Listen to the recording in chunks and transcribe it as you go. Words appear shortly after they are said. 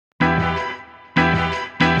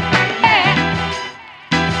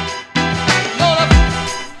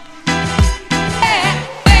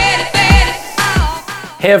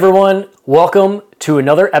Hey everyone, welcome to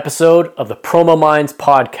another episode of the PromoMinds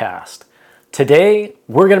podcast. Today,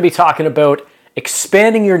 we're going to be talking about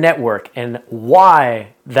expanding your network and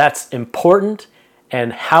why that's important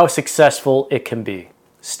and how successful it can be.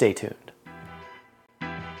 Stay tuned.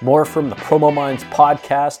 More from the PromoMinds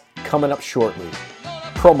podcast coming up shortly.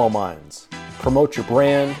 PromoMinds. Promote your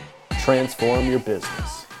brand, transform your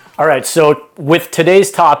business. All right, so with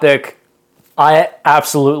today's topic, I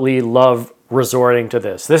absolutely love resorting to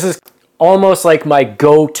this. This is almost like my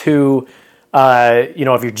go-to, if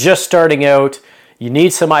you're just starting out, you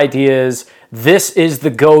need some ideas, this is the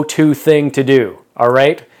go-to thing to do, all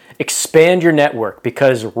right? Expand your network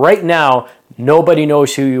because right now, nobody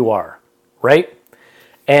knows who you are, right?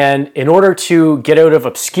 And in order to get out of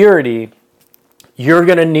obscurity, you're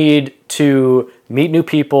gonna need to meet new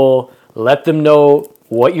people, let them know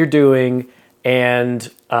what you're doing,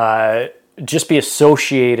 and just be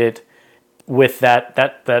associated with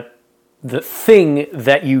the thing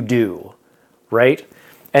that you do, right?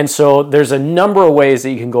 And so there's a number of ways that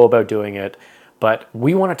you can go about doing it, but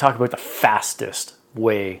we want to talk about the fastest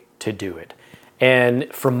way to do it.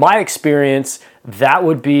 And from my experience, that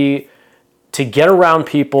would be to get around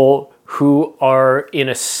people who are in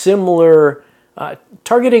a similar,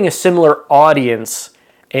 targeting a similar audience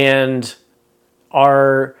and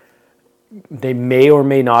they may or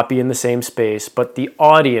may not be in the same space, but the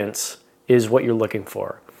audience is what you're looking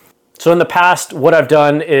for. So in the past, what I've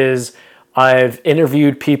done is I've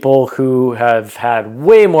interviewed people who have had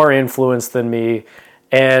way more influence than me,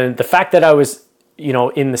 and the fact that I was,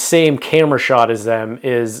 in the same camera shot as them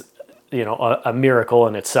is, a miracle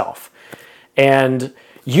in itself. And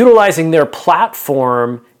utilizing their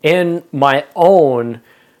platform and my own,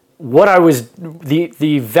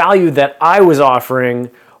 the value that I was offering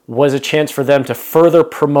was a chance for them to further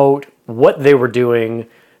promote what they were doing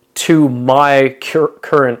to my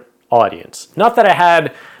current audience. Not that I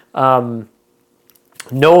had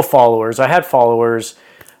no followers. I had followers,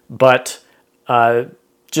 but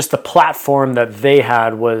just the platform that they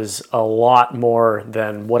had was a lot more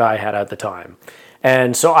than what I had at the time.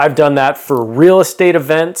 And so I've done that for real estate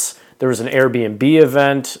events. There was an Airbnb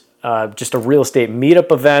event, just a real estate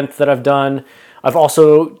meetup event that I've done. I've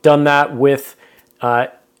also done that with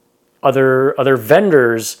other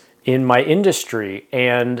vendors in my industry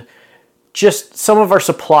and just some of our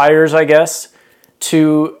suppliers, I guess,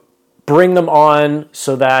 to bring them on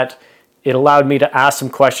so that it allowed me to ask some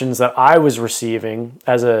questions that I was receiving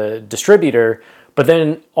as a distributor, but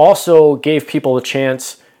then also gave people a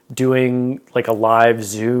chance doing like a live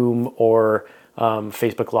Zoom or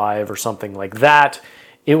Facebook Live or something like that.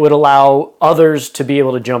 It would allow others to be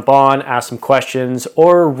able to jump on, ask some questions,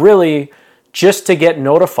 or really just to get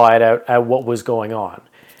notified at what was going on.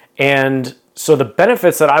 And so the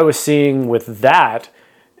benefits that I was seeing with that,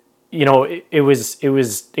 it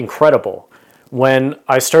was incredible. When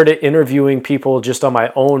I started interviewing people just on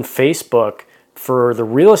my own Facebook for the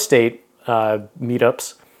real estate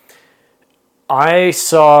meetups, I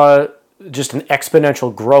saw just an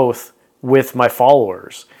exponential growth with my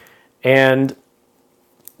followers. And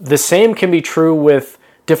the same can be true with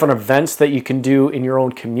different events that you can do in your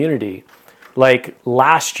own community. Like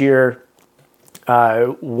last year,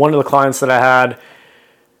 one of the clients that I had,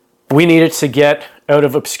 we needed to get out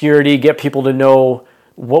of obscurity, get people to know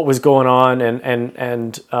what was going on,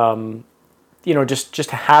 and just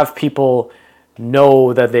to have people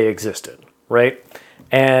know that they existed, right?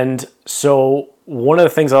 And so one of the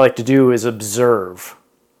things I like to do is observe,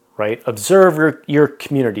 right? Observe your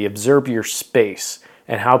community, observe your space,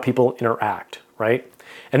 and how people interact, right?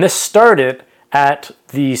 And this started at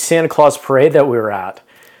the Santa Claus parade that we were at.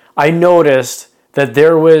 I noticed that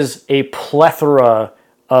there was a plethora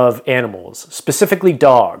of animals, specifically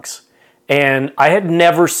dogs. And I had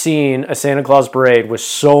never seen a Santa Claus parade with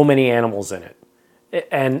so many animals in it.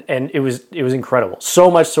 And it was incredible.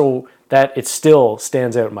 So much so that it still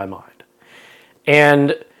stands out in my mind.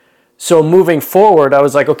 And so moving forward, I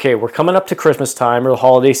was like, okay, we're coming up to Christmas time or the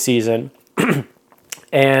holiday season.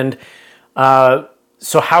 And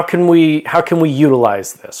so how can we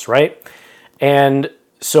utilize this, right? And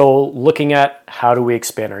so looking at how do we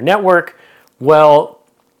expand our network? Well,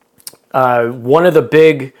 one of the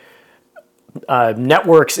big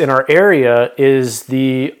networks in our area is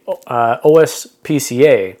the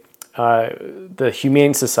OSPCA, the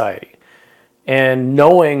Humane Society. And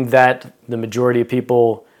knowing that the majority of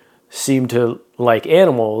people seem to like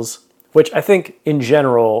animals, which I think in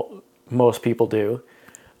general most people do,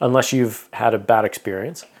 unless you've had a bad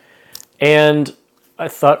experience. And I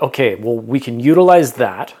thought, okay, well, we can utilize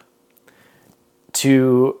that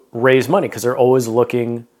to raise money because they're always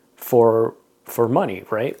looking for for money,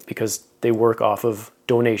 right? Because they work off of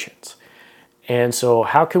donations. And so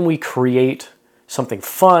how can we create something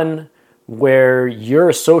fun where you're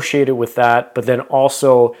associated with that, but then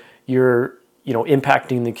also you're,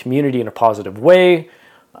 impacting the community in a positive way?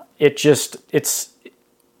 It's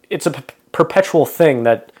a perpetual thing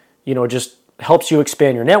that, just helps you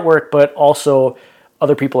expand your network, but also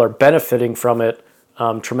other people are benefiting from it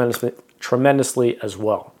tremendously as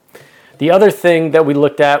well. The other thing that we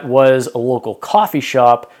looked at was a local coffee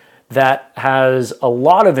shop that has a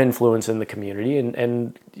lot of influence in the community,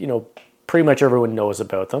 and pretty much everyone knows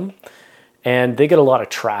about them. And they get a lot of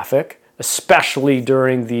traffic, especially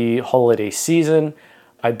during the holiday season.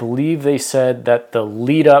 I believe they said that the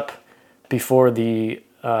lead up before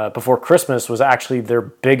Christmas was actually their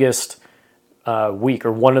biggest week,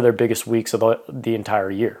 or one of their biggest weeks of the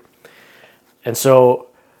entire year. And so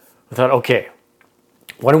I thought, okay,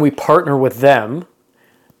 why don't we partner with them,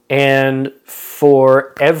 and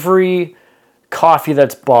for every coffee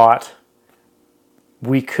that's bought,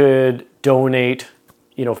 we could donate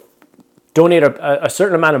a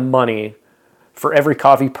certain amount of money for every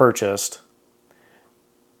coffee purchased,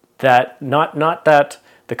 that not that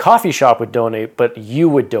the coffee shop would donate, but you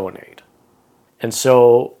would donate. And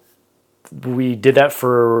so we did that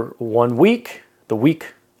for 1 week, the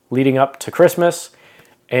week leading up to Christmas,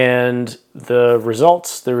 and the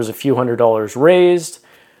results, there was a few $100s raised.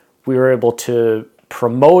 We were able to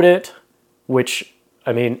promote it, which,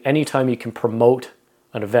 anytime you can promote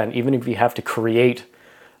an event, even if you have to create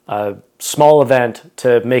a small event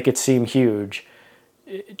to make it seem huge,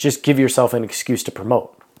 just give yourself an excuse to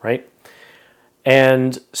promote, right?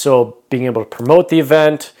 And so being able to promote the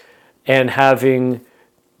event and having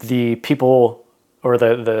the people or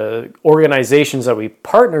the organizations that we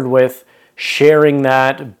partnered with sharing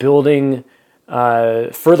that,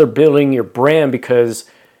 further building your brand, because,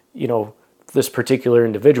 this particular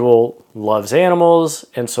individual loves animals,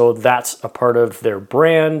 and so that's a part of their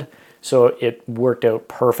brand. So it worked out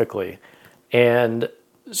perfectly. And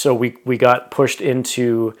so we got pushed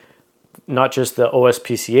into not just the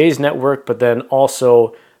OSPCA's network, but then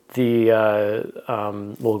also the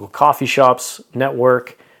local coffee shops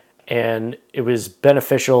network. And it was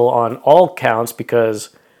beneficial on all counts, because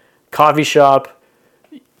coffee shop,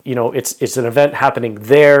 it's an event happening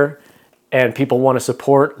there, and people want to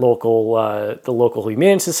support the local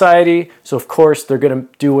Humane Society. So of course they're going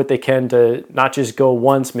to do what they can to not just go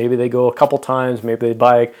once, maybe they go a couple times, maybe they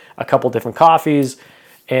buy a couple different coffees,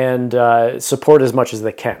 and support as much as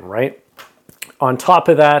they can, right? On top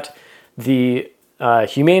of that, the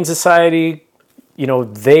Humane Society,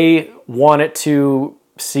 they wanted to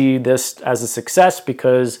see this as a success,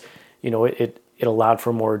 because, it allowed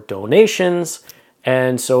for more donations,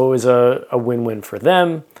 and so it was a win-win for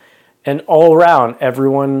them. And all around,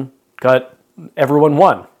 everyone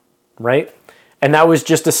won, right? And that was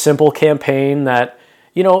just a simple campaign that,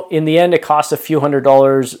 in the end, it cost a few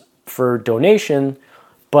 $100s for donation,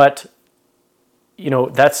 but,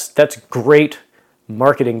 that's great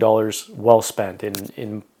marketing dollars well spent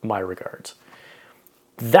in my regards.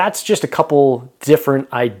 That's just a couple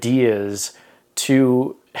different ideas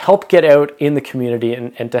to help get out in the community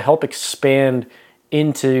and to help expand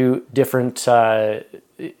into different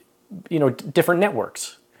different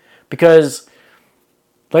networks. Because,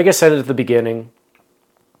 like I said at the beginning,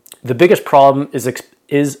 the biggest problem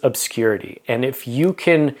is obscurity. And if you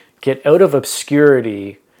can get out of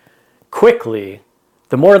obscurity quickly,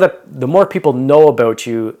 the more people know about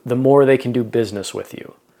you, the more they can do business with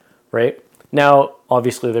you, right? Now,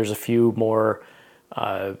 obviously, there's a few more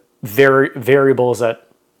variables that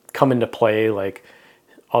come into play, like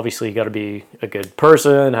obviously you got to be a good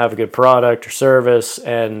person, have a good product or service,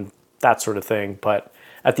 and that sort of thing. But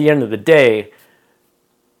at the end of the day,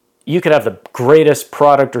 you could have the greatest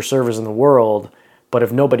product or service in the world, but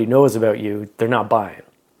if nobody knows about you, they're not buying.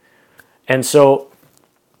 And so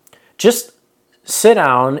just sit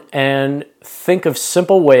down and think of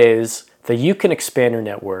simple ways that you can expand your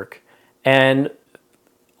network, and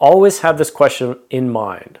always have this question in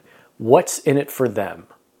mind: what's in it for them?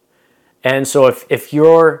 And so if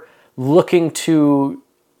you're looking to,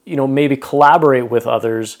 maybe collaborate with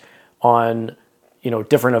others on,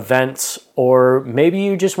 different events, or maybe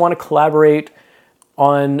you just want to collaborate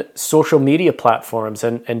on social media platforms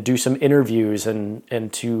and do some interviews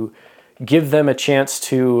and to give them a chance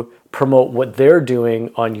to promote what they're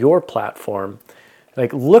doing on your platform,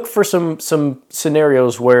 like look for some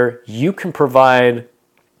scenarios where you can provide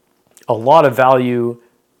a lot of value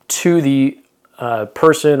to the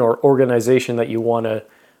person or organization that you want to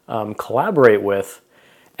collaborate with,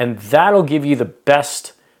 and that'll give you the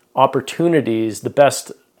best opportunities, the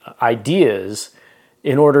best ideas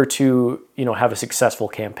in order to, have a successful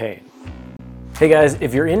campaign. Hey guys,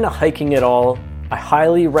 if you're into hiking at all, I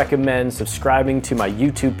highly recommend subscribing to my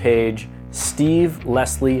YouTube page, Steve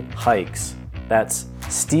Leslie Hikes. That's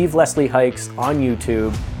Steve Leslie Hikes on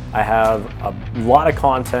YouTube. I have a lot of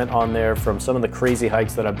content on there from some of the crazy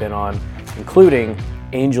hikes that I've been on, including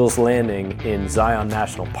Angel's Landing in Zion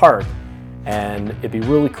National Park. And it'd be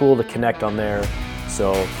really cool to connect on there.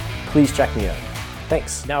 So please check me out.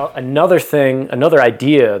 Thanks. Now, another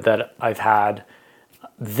idea that I've had,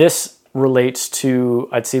 this relates to,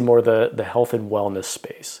 I'd say, more the health and wellness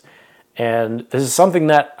space. And this is something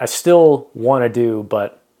that I still want to do,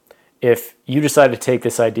 but if you decide to take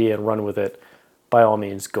this idea and run with it, by all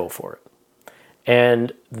means, go for it.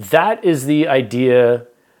 And that is the idea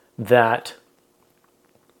that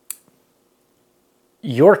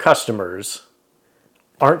your customers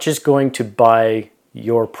aren't just going to buy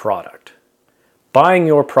your product. Buying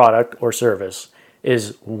your product or service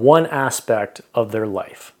is one aspect of their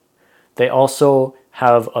life. They also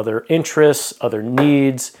have other interests, other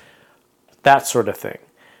needs, that sort of thing.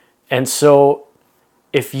 And so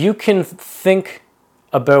if you can think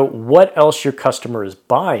about what else your customer is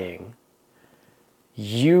buying,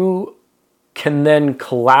 you can then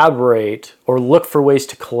collaborate or look for ways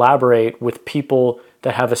to collaborate with people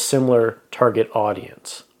that have a similar target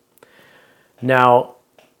audience. Now,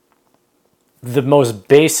 the most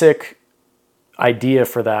basic idea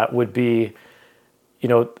for that would be,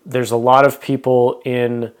 there's a lot of people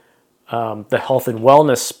in the health and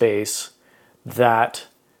wellness space that,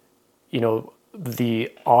 the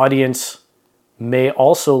audience may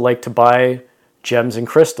also like to buy gems and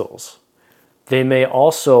crystals. They may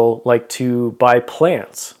also like to buy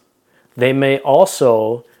plants. They may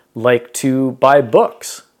also like to buy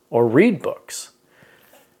books or read books.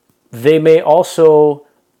 They may also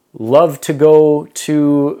love to go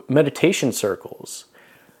to meditation circles.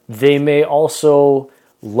 They may also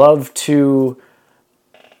love to,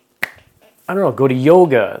 go to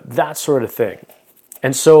yoga, that sort of thing.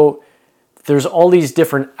 And so there's all these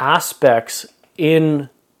different aspects in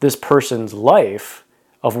this person's life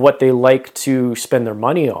of what they like to spend their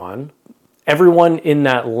money on. Everyone in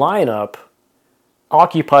that lineup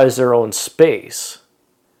occupies their own space,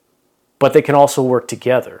 but they can also work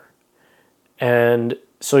together. And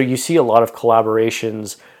so you see a lot of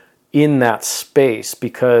collaborations in that space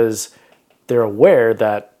because they're aware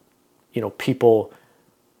that, people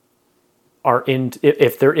are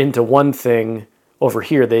if they're into one thing over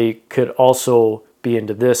here, they could also be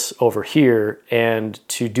into this over here, and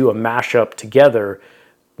to do a mashup together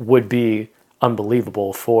would be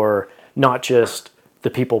unbelievable for not just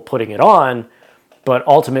the people putting it on, but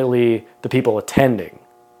ultimately the people attending.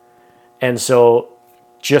 And so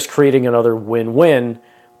just creating another win-win,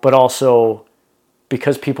 but also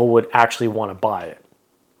because people would actually want to buy it,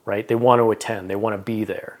 right? They want to attend, they want to be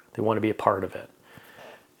there, they want to be a part of it.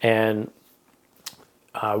 And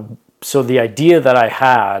so the idea that I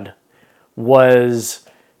had was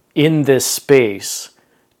in this space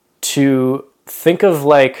to think of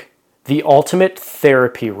like the ultimate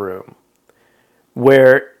therapy room,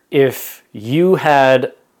 where if you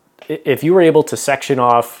were able to section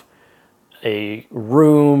off a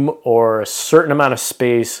room or a certain amount of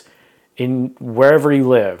space in wherever you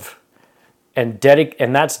live, and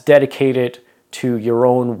that's dedicated to your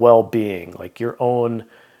own well-being, like your own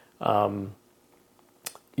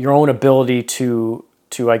ability to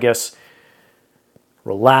I guess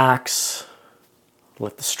relax,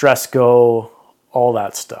 let the stress go, all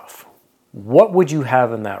that stuff. What would you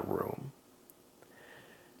have in that room?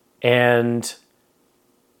 And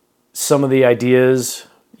some of the ideas,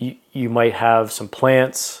 you might have some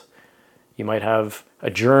plants, you might have a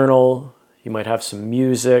journal, you might have some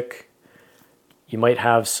music, you might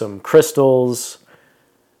have some crystals.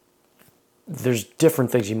 There's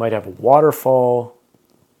different things. You might have a waterfall.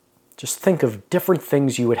 Just think of different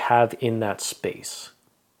things you would have in that space,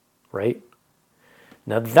 right?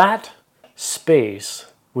 Now that space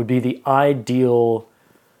would be the ideal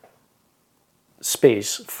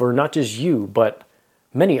space for not just you, but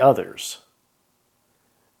many others.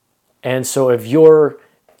 And so if you're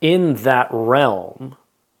in that realm,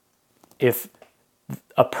 if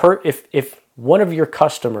one of your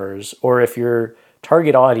customers or if your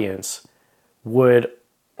target audience would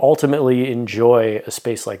ultimately enjoy a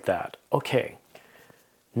space like that, okay,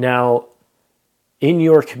 now in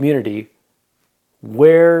your community,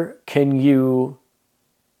 where can you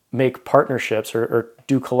make partnerships or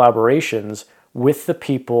do collaborations with the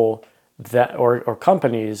people that or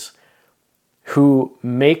companies who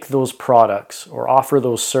make those products or offer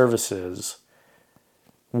those services,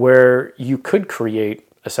 where you could create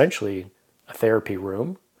essentially a therapy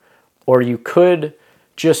room, or you could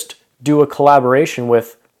just do a collaboration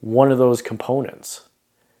with one of those components.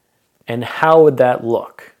 And how would that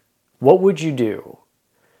look? What would you do?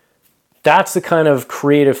 That's the kind of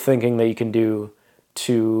creative thinking that you can do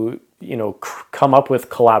to, come up with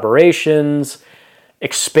collaborations,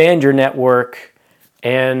 expand your network,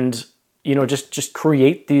 and, just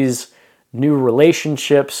create these new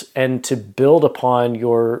relationships and to build upon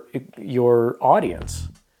your audience.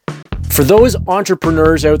 For those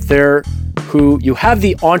entrepreneurs out there who you have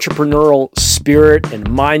the entrepreneurial spirit and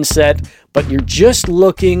mindset, but you're just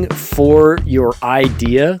looking for your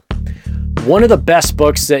idea, one of the best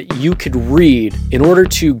books that you could read in order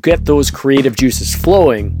to get those creative juices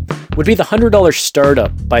flowing would be The $100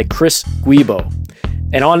 Startup by Chris Guibo.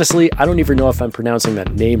 And honestly, I don't even know if I'm pronouncing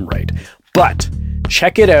that name right, but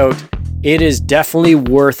check it out. It is definitely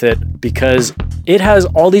worth it because it has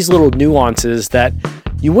all these little nuances that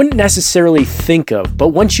you wouldn't necessarily think of, but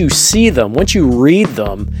once you see them, once you read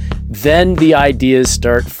them, then the ideas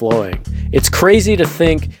start flowing. It's crazy to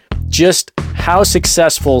think just how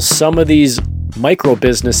successful some of these micro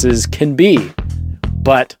businesses can be,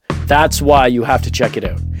 but that's why you have to check it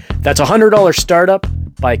out. That's $100 Startup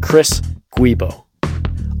by Chris Guibo.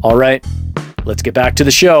 All right, let's get back to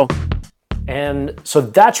the show. And so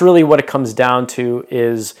that's really what it comes down to,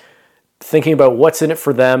 is thinking about what's in it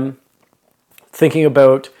for them, thinking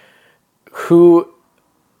about who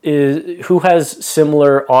has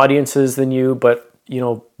similar audiences than you, but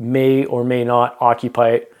may or may not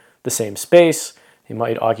occupy the same space. They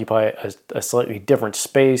might occupy a slightly different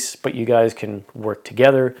space, but you guys can work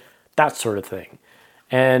together, that sort of thing.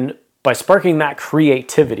 And by sparking that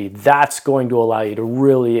creativity, that's going to allow you to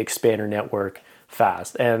really expand your network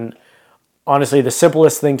fast. And honestly, the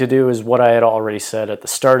simplest thing to do is what I had already said at the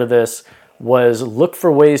start of this, was look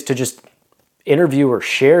for ways to just interview or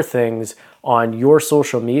share things on your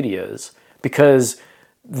social medias, because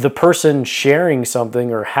the person sharing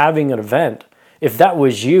something or having an event, if that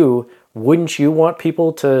was you, wouldn't you want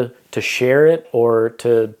people to share it or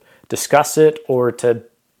to discuss it or to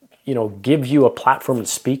give you a platform to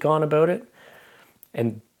speak on about it?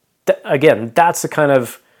 And again, that's the kind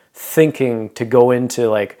of thinking to go into,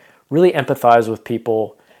 like, really empathize with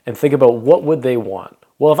people and think about what would they want.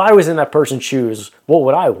 Well, if I was in that person's shoes, what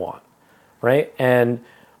would I want? Right? And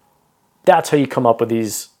that's how you come up with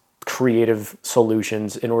these creative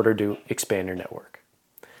solutions in order to expand your network.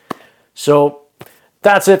 So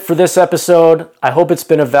that's it for this episode. I hope it's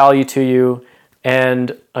been of value to you.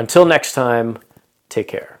 And until next time, take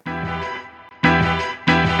care.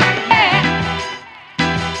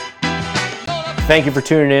 Thank you for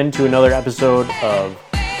tuning in to another episode of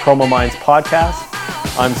PromoMinds podcast.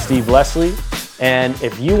 I'm Steve Leslie. And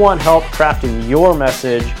if you want help crafting your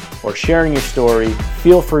message or sharing your story,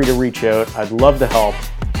 feel free to reach out. I'd love to help.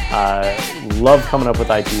 Love coming up with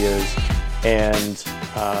ideas, and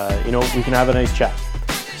we can have a nice chat.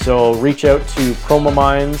 So reach out to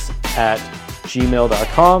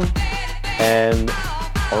PromoMinds@gmail.com and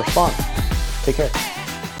I'll respond. Take care.